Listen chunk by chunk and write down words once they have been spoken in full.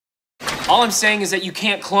All I'm saying is that you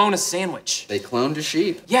can't clone a sandwich. They cloned a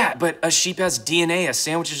sheep. Yeah, but a sheep has DNA. A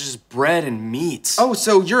sandwich is just bread and meat. Oh,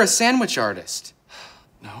 so you're a sandwich artist?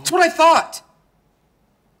 No. That's what I thought.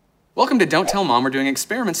 Welcome to Don't Tell Mom we're doing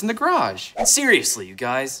experiments in the garage. Seriously, you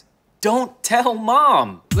guys. Don't tell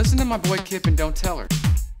Mom. Listen to my boy Kip and don't tell her.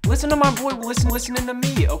 Listen to my boy listening to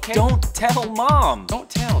me, okay? Don't tell Mom. Don't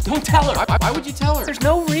tell. Don't tell her. Why would you tell her? There's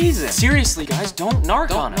no reason. Seriously, guys, don't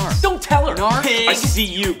narc on us. Don't tell her. Narc? Pig. I see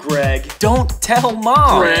you, Greg. Don't tell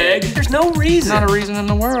Mom. Greg. There's no reason. Not a reason in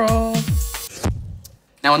the world.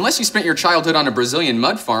 Now, unless you spent your childhood on a Brazilian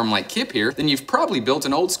mud farm like Kip here, then you've probably built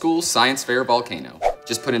an old school science fair volcano.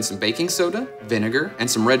 Just put in some baking soda, vinegar, and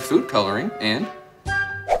some red food coloring, and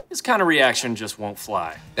this kind of reaction just won't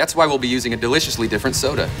fly. that's why we'll be using a deliciously different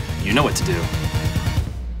soda. You know what to do.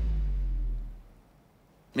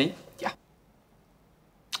 Me? Yeah.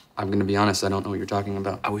 I'm gonna be honest, I don't know what you're talking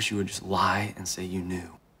about. I wish you would just lie and say you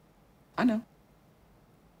knew. I know.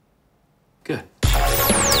 Good.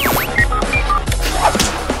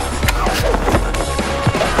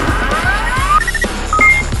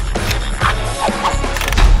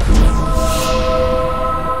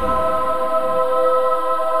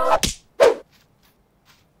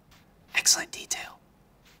 Excellent detail.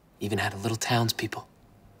 Even had a little townspeople.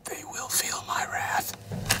 They will feel my wrath.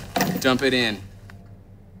 Dump it in.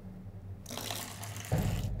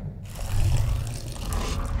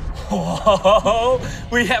 Whoa,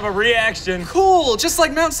 we have a reaction. Cool, just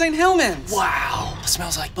like Mount St. Helens. Wow,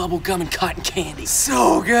 smells like bubble gum and cotton candy.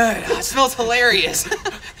 So good. It smells hilarious.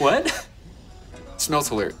 What? Smells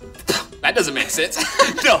hilarious. That doesn't make sense.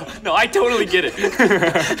 No, I totally get it.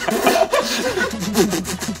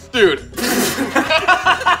 Dude.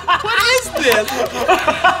 What is this?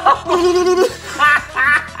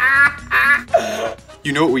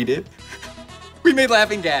 You know what we did? We made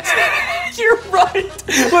laughing gas. You're right.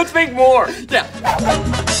 Let's make more. Yeah.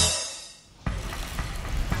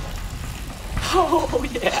 Oh,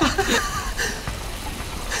 yeah.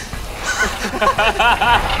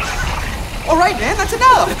 All right, man, that's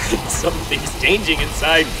enough. Something's changing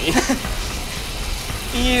inside me.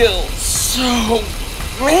 Feel so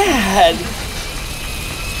mad.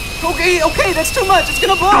 Okay, that's too much. It's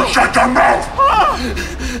gonna blow. Shut your mouth!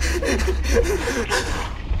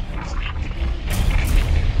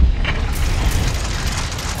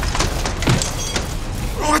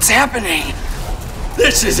 What's happening?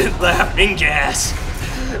 This isn't laughing gas.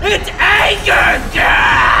 It's anger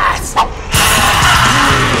gas!